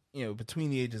 you know,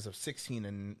 between the ages of 16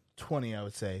 and 20, I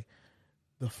would say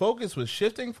the focus was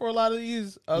shifting for a lot of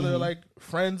these other like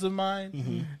friends of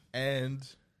mine, and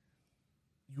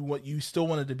you still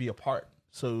wanted to be a part.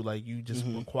 So like you just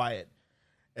were quiet.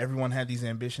 Everyone had these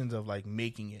ambitions of like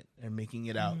making it and making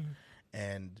it out,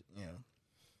 and you know,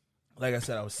 like I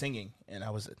said, I was singing and I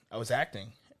was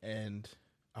acting, and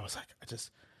I was like, I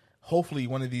just hopefully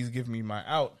one of these give me my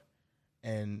out,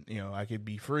 and you know I could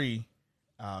be free,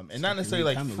 and not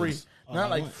necessarily like free, not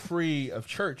like free of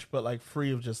church, but like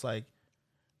free of just like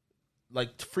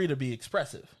free to be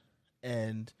expressive,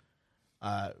 and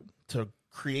to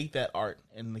create that art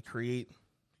and to create,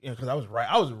 you know, because I was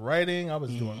writing, I was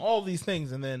doing all these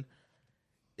things, and then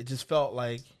it just felt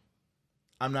like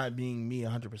I'm not being me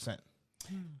 100%.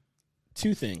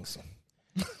 Two things.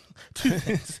 Two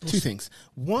things.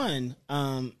 One,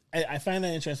 I find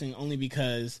that interesting only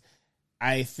because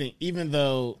I think even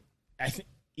though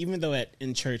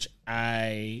in church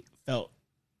I felt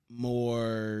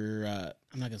more,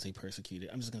 I'm not gonna say persecuted.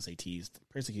 I'm just gonna say teased.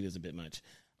 Persecuted is a bit much.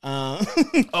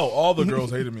 All the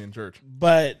girls hated me in church,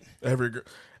 but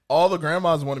all the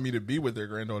grandmas wanted me to be with their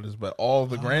granddaughters, but all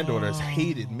the granddaughters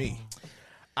hated me.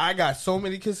 I got so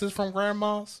many kisses from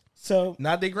grandmas. So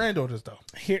not their granddaughters though.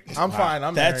 I'm fine.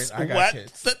 I'm married. I got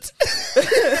kids.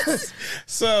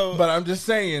 So, but I'm just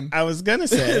saying. I was gonna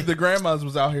say the grandmas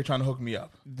was out here trying to hook me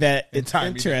up. That it's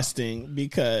interesting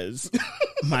because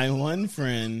my one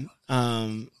friend,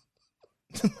 we're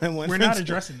not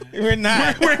addressing that. We're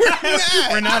not. We're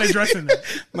not addressing that.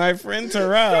 My friend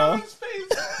Terrell.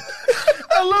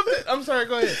 I love it. I'm sorry.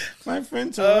 Go ahead. My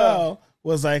friend Terrell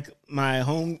was like my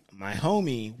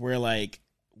homie. Where like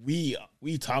we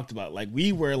talked about, like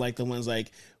we were like the ones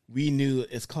like we knew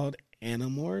it's called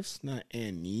Animorphs, not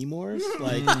Animorphs.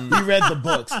 Like we read the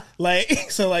books.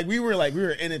 Like so like we were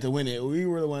in it to win it. We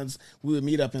were the ones we would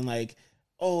meet up and like,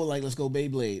 oh, like let's go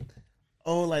Beyblade.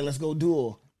 Oh, like let's go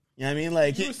Duel. You know what I mean?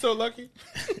 Like you were so lucky.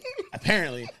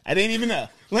 Apparently, I didn't even know.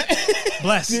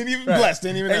 Blessed. Didn't even know.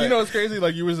 And you know what's crazy?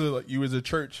 Like you was a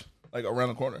church like around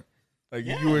the corner. Like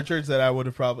you were a church that I would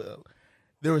have probably.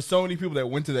 There were so many people that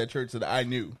went to that church that I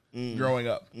knew growing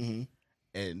up,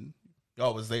 and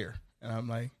y'all was there, and I'm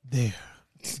like there.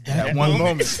 At one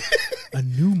moment, a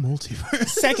new multiverse.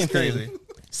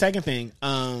 Second thing.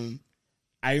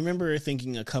 I remember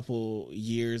thinking a couple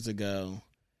years ago.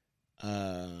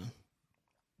 I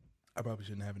probably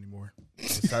shouldn't have any more.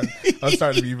 I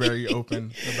started to be very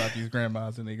open about these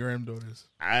grandmas and their granddaughters.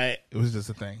 It was just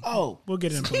a thing. Oh, we'll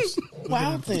get in post.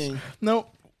 Wild thing. No,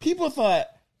 people thought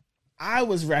I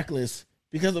was reckless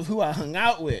because of who I hung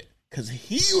out with. Because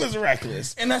he was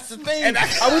reckless, and that's the thing. And I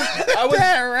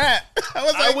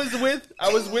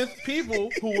was with people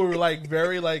who were like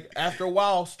very like. After a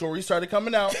while, stories started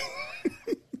coming out.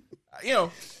 You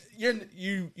know.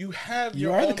 You have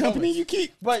your are own the company moments. you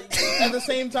keep, but at the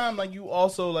same time, like you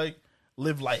also like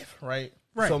live life, right?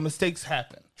 Right. So mistakes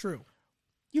happen. True.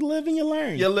 You live and you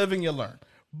learn. You live and you learn.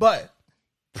 But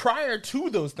prior to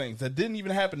those things that didn't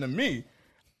even happen to me,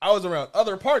 I was around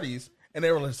other parties, and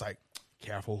they were just like,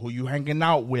 "Careful who you hanging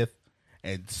out with."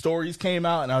 And stories came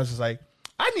out, and I was just like,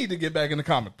 "I need to get back into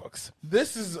comic books.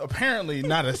 This is apparently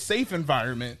not a safe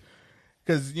environment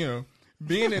because you know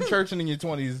being in church and in your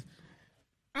 20s."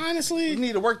 Honestly, you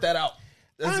need to work that out.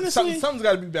 Something's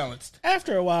got to be balanced.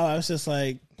 After a while, I was just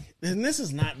like, and this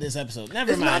is not this episode.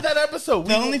 Never mind. It's not that episode.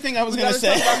 The only thing I was going to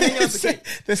say,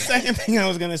 the second thing I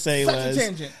was going to say was,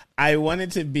 I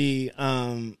wanted to be,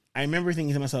 I remember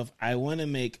thinking to myself, I want to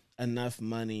make enough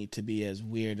money to be as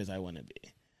weird as I want to be.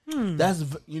 That's,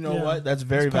 what? That's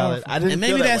very valid. I didn't. And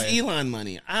maybe that's Elon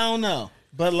money. I don't know.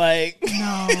 But like,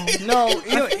 no,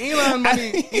 Elon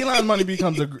money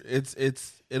becomes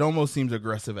it almost seems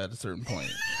aggressive at a certain point,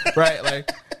 right?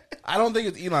 Like, I don't think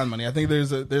it's Elon money. I think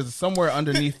there's somewhere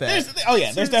underneath that.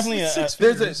 There's definitely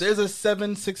there's a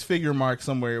 6-figure mark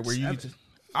somewhere where you.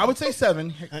 I would say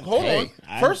 7. Hold on.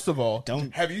 First of all,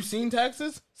 have you seen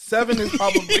taxes? 7 is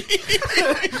probably.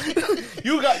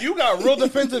 you got real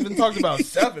defensive and talked about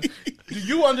 7. Do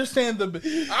you understand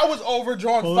I was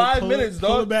overdrawn 5 minutes,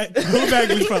 dog. Pull it back,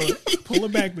 big fella. Pull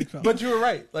it back, big fella. But you were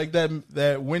right. Like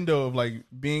that window of like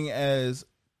being as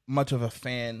much of a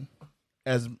fan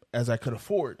as I could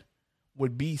afford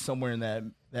would be somewhere in that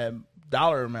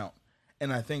dollar amount.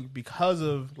 And I think because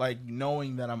of like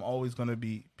knowing that I'm always going to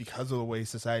be, because of the way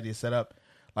society is set up,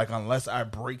 like unless I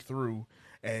break through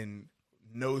and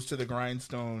nose to the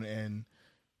grindstone and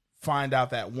find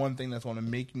out that one thing that's going to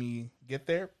make me get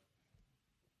there,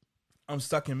 I'm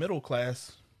stuck in middle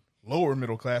class, lower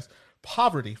middle class,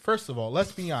 poverty. First of all,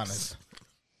 let's be honest.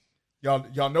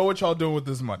 Y'all know what y'all doing with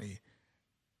this money.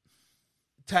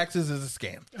 Taxes is a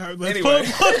scam. All right, let's Anyway.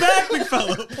 pull back, big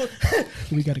fella.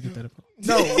 We got to get that up.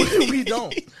 No, we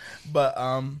don't. But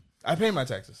I pay my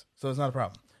taxes, so it's not a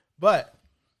problem. But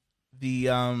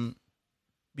the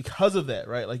because of that,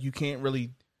 right? Like you can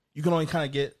only kind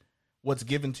of get what's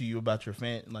given to you about your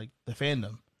the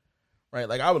fandom, right?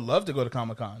 Like I would love to go to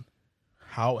Comic-Con.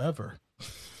 However,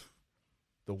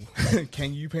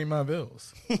 can you pay my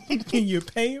bills? Can you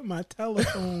pay my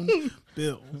telephone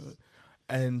bill?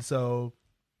 And so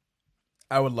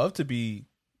I would love to be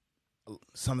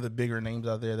some of the bigger names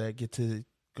out there that get to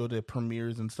go to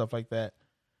premieres and stuff like that,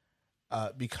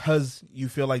 because you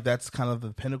feel like that's kind of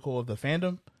the pinnacle of the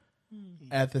fandom.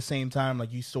 At the same time,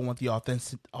 like you still want the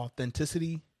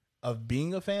authenticity of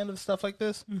being a fan of stuff like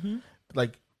this,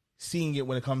 like seeing it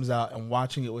when it comes out and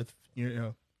watching it with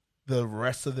the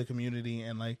rest of the community,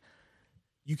 and like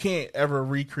you can't ever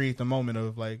recreate the moment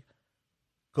of like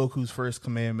Goku's first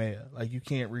Kamehameha. Like you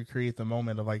can't recreate the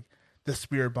moment of like the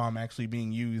spirit bomb actually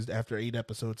being used after 8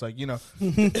 episodes. Like, you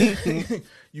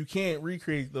can't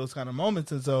recreate those kind of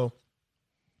moments. And so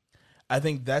I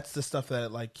think that's the stuff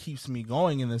that like keeps me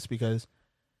going in this, because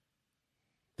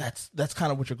that's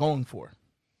kind of what you're going for.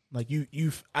 Like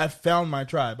I've found my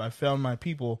tribe. I found my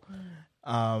people.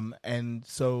 And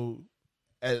so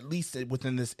at least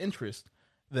within this interest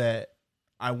that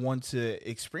I want to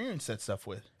experience that stuff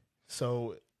with.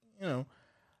 So,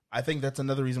 I think that's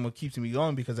another reason what keeps me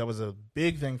going, because that was a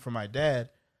big thing for my dad.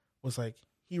 Was like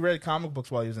he read comic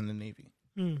books while he was in the Navy.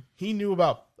 He knew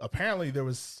about, apparently there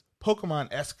was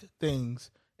Pokemon-esque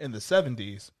things in the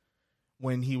 70s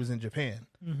when he was in Japan.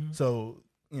 So,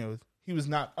 he was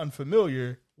not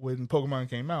unfamiliar when Pokemon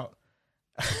came out.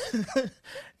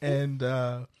 And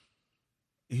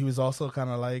he was also kind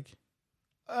of like,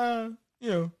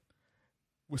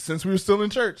 since we were still in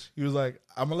church, he was like,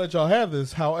 I'm going to let y'all have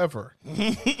this. However,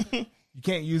 you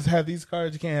can't have these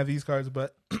cards. You can't have these cards.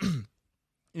 But,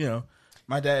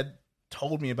 my dad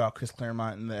told me about Chris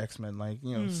Claremont and the X-Men, like,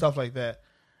 stuff like that.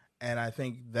 And I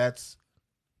think that's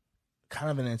kind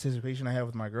of an anticipation I have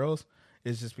with my girls,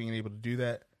 is just being able to do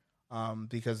that.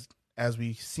 Because as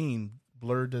we've seen,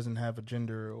 Blur doesn't have a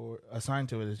gender or assigned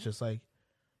to it. It's just like,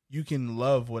 you can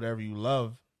love whatever you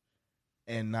love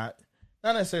and not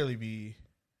necessarily be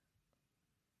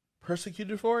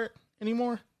persecuted for it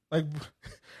anymore. Like,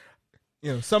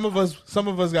 some of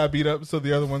us got beat up so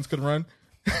the other ones could run.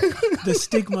 The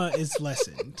stigma is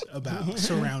lessened about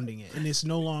surrounding it, and it's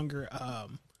no longer I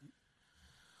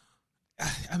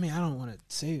don't want to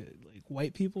say it, like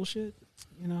white people shit,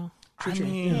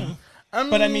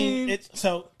 But I mean, it's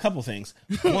so couple things.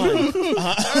 One,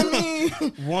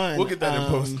 we'll get that in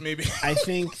post, maybe. I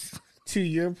think to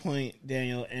your point,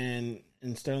 Daniel, and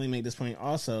Sterling made this point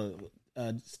also.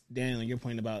 Daniel, your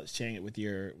point about sharing it with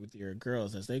your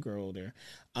girls as they grow older.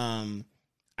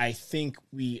 I think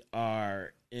we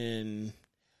are in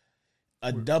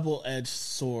a double-edged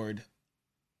sword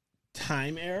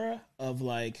time era of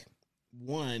like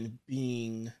one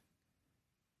being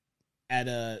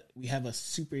we have a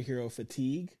superhero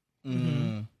fatigue,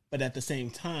 but at the same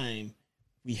time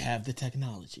we have the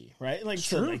technology, right? Like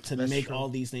to make all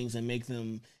these things and make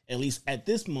them, at least at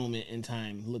this moment in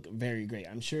time, look very great.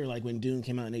 I'm sure like when Dune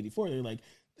came out in 84, they're like,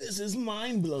 this is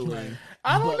mind blowing. Right.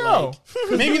 I don't know.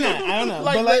 Like, maybe not. I don't know.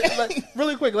 Like,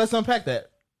 really quick, let's unpack that.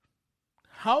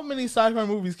 How many sci-fi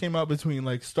movies came out between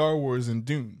like Star Wars and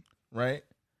Dune, right?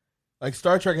 Like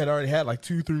Star Trek had already had like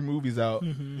 2-3 movies out.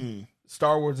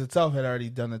 Star Wars itself had already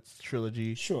done its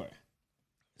trilogy. Sure.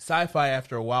 Sci-fi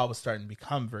after a while was starting to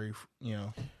become very,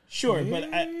 Sure,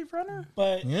 Runner?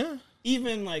 but yeah.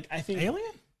 Even like I think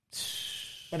Alien?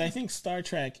 But I think Star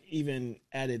Trek even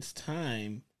at its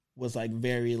time was like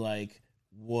very like,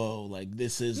 whoa, like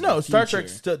this is Star Trek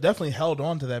still definitely held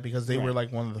on to that because they were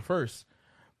like one of the first.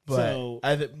 But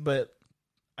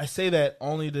I say that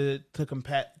only to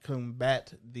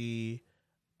combat the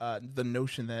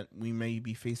notion that we may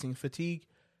be facing fatigue,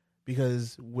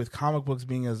 because with comic books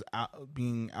being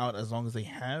out as long as they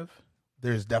have,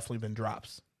 there's definitely been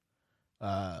drops.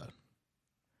 I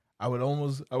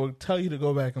would tell you to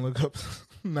go back and look up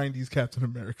 90s Captain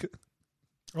America.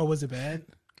 Oh, was it bad?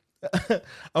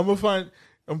 I'm gonna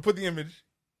put the image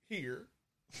here.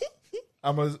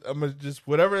 I'm gonna just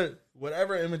whatever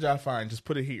image I find, just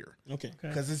put it here. Okay.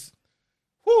 Because it's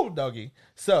doggy.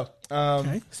 So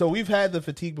so we've had the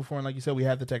fatigue before, and like you said, we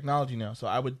have the technology now. So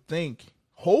I would think,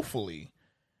 hopefully,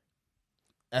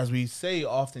 as we say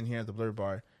often here at the Blur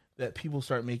Bar, that people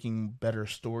start making better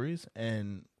stories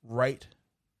and write,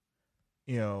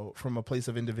 from a place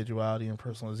of individuality and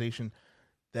personalization,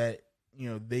 that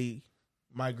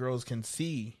my girls can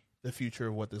see the future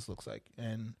of what this looks like.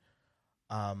 And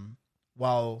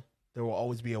while there will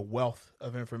always be a wealth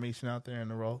of information out there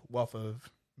and a wealth of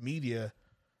media,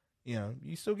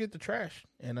 you still get the trash.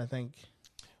 And I think,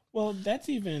 well, that's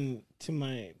even to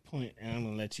my point, and I'm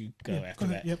gonna let you go after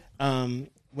ahead. that. Yep.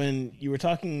 When you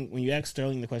asked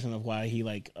Sterling the question of why he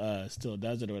still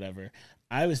does it or whatever,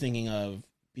 I was thinking of,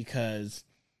 because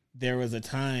there was a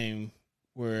time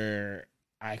where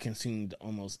I consumed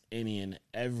almost any and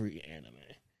every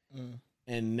anime.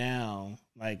 And now,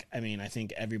 I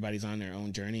think everybody's on their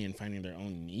own journey and finding their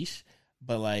own niche.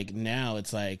 But now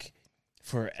it's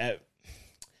for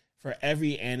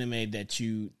every anime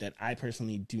that I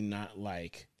personally do not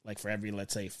like for every,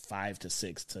 let's say, 5 to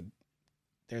 6 to,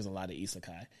 there's a lot of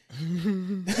isekai.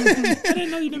 I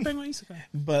didn't know you didn't bang on isekai.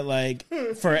 But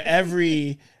for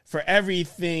every 5 or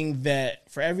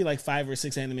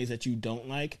 6 animes that you don't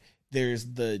like, there's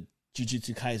the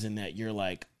Jujutsu Kaisen that you're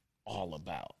all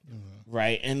about,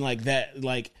 right? And what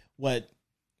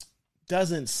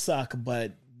doesn't suck,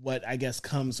 but what I guess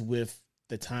comes with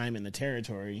the time and the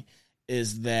territory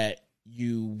is that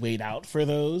you wait out for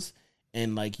those,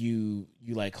 and you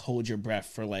hold your breath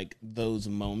for those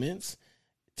moments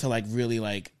to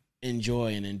really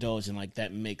enjoy and indulge, and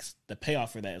that makes the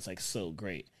payoff for that is so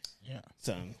great. Yeah,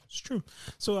 so it's true.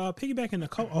 So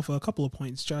piggybacking off a couple of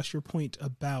points, Josh, your point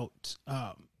about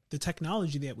the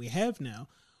technology that we have now,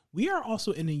 we are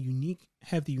also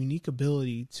have the unique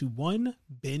ability to, one,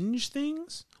 binge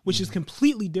things, which is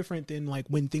completely different than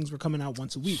when things were coming out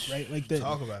once a week, right?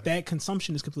 That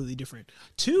consumption is completely different.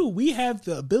 2, we have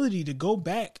the ability to go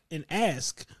back and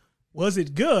ask, was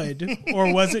it good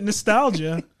or was it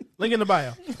nostalgia? Link in the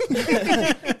bio.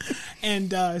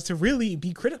 And to really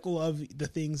be critical of the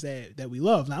things that we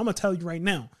love. Now, I'm going to tell you right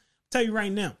now,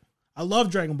 I love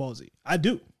Dragon Ball Z. I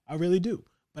do. I really do.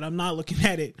 But I'm not looking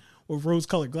at it with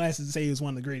rose-colored glasses and say it's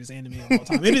one of the greatest anime of all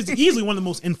time. It is easily one of the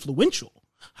most influential.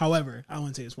 However, I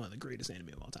wouldn't say it's one of the greatest anime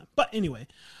of all time. But anyway,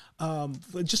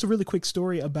 just a really quick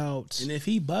story about... And if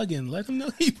he bugging, let him know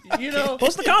he bugging.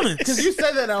 Post the comments. Because you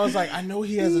said that, and I was I know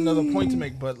he has another point to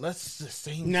make, but let's just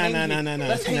say... No.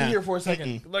 Let's hang here for a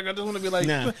second. I just want to be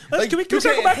can we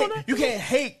circle back on that? You can't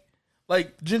hate,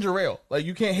 ginger ale.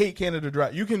 You can't hate Canada Dry.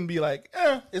 You can be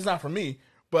it's not for me.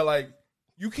 But,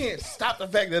 you can't stop the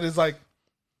fact that it's,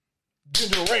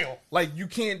 ginger ale. You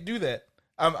can't do that.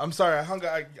 I'm sorry.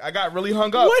 I got really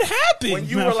hung up. What happened when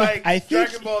you were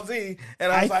Dragon Ball Z?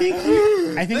 And I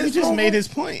think he just made his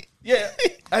point. Yeah,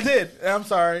 I did. I'm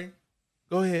sorry.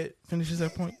 Go ahead. Finish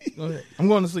that point. Go ahead. I'm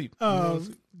going to sleep.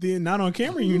 Not on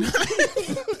camera, you know.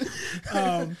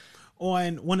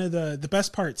 On one of the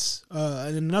best parts,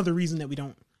 and another reason that we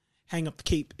don't hang up the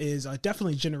cape is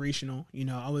definitely generational.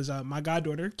 I was my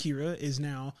goddaughter Kira is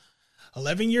now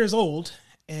 11 years old.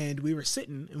 And we were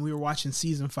sitting and we were watching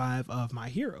season 5 of My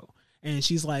Hero. And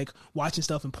she's watching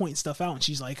stuff and pointing stuff out. And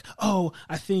she's oh,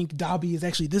 I think Dobby is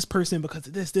actually this person because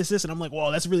of this. And I'm well,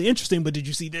 that's really interesting. But did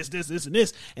you see this, and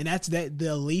this? And that's the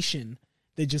elation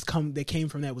that came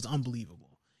from that was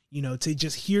unbelievable. To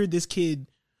just hear this kid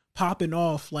popping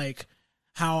off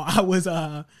how I was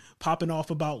popping off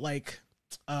about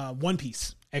One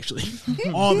Piece. Actually,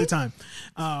 all the time.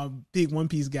 Big One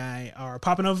Piece guy are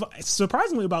popping up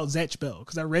surprisingly about Zatch Bell,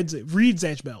 because I read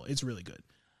Zatch Bell. It's really good.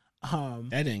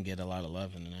 That didn't get a lot of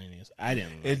love in the 90s. I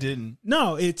didn't. It didn't.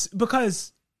 No, it's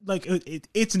because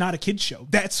it's not a kid's show.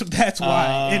 That's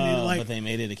why. But they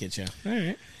made it a kid's show. All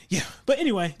right. Yeah, but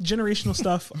anyway, generational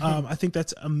stuff. I think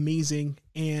that's amazing.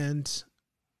 And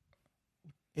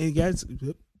guys,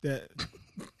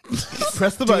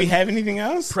 press the button. Do we have anything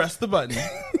else? Press the button.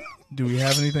 Do we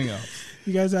have anything else?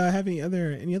 You guys have any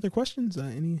other questions?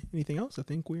 Anything else? I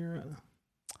think we're.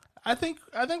 I think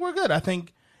we're good. I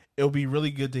think it'll be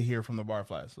really good to hear from the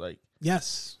Barflies.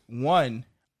 Yes. One,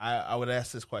 I would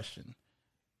ask this question: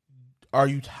 are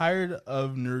you tired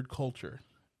of nerd culture?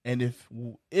 And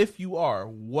if you are,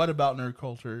 what about nerd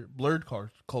culture, blurred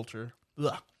culture?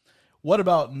 Ugh. What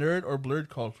about nerd or blurred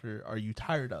culture are you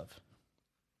tired of?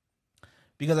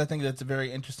 Because I think that's a very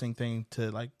interesting thing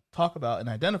to talk about and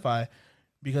identify,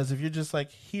 because if you're just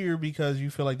here because you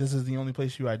feel this is the only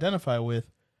place you identify with,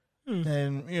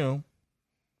 then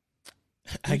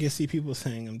I can see people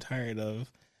saying I'm tired of,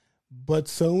 but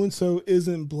so and so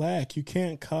isn't black, you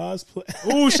can't cosplay.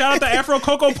 Ooh, shout out to Afro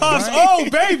Cocoa Puffs. Right? Oh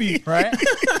baby, right?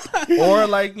 Or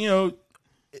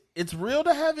it's real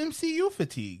to have MCU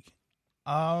fatigue.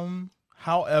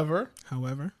 However,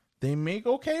 they make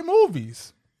okay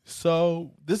movies.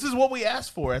 So this is what we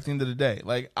asked for at the end of the day.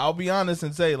 I'll be honest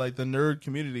and say, the nerd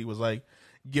community was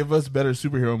give us better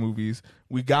superhero movies.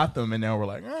 We got them, and now we're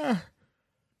like,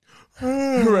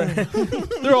 right.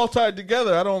 They're all tied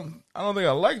together. I don't think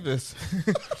I like this.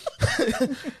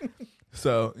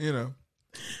 So,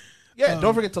 yeah,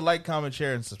 don't forget to like, comment,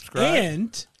 share, and subscribe.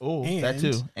 And that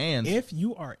too. And if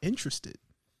you are interested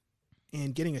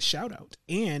in getting a shout out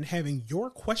and having your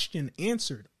question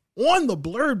answered on the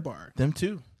Blurred Bar, them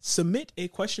too. Submit a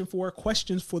question for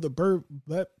questions for the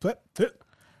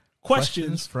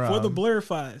questions for the Blurred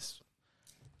Files.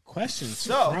 Questions.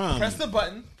 So from. press the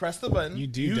button. You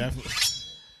definitely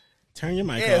turn your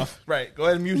mic off. Right, go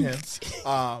ahead and mute him.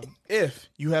 If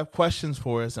you have questions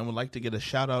for us and would like to get a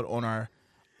shout out on our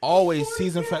always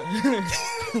season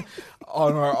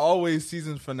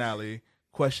finale,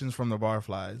 questions from the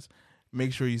Barflies,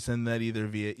 make sure you send that either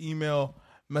via email,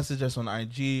 message us on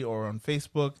IG or on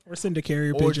Facebook, or send a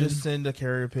carrier pigeon, or just send a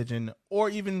carrier pigeon, or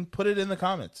even put it in the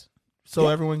comments so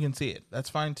everyone can see it. That's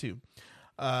fine too.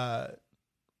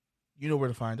 You know where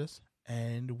to find us,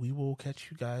 and we will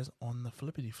catch you guys on the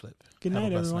flippity flip. Good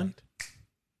night, everyone.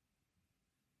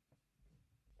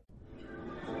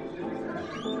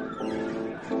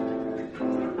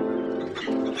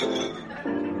 Night.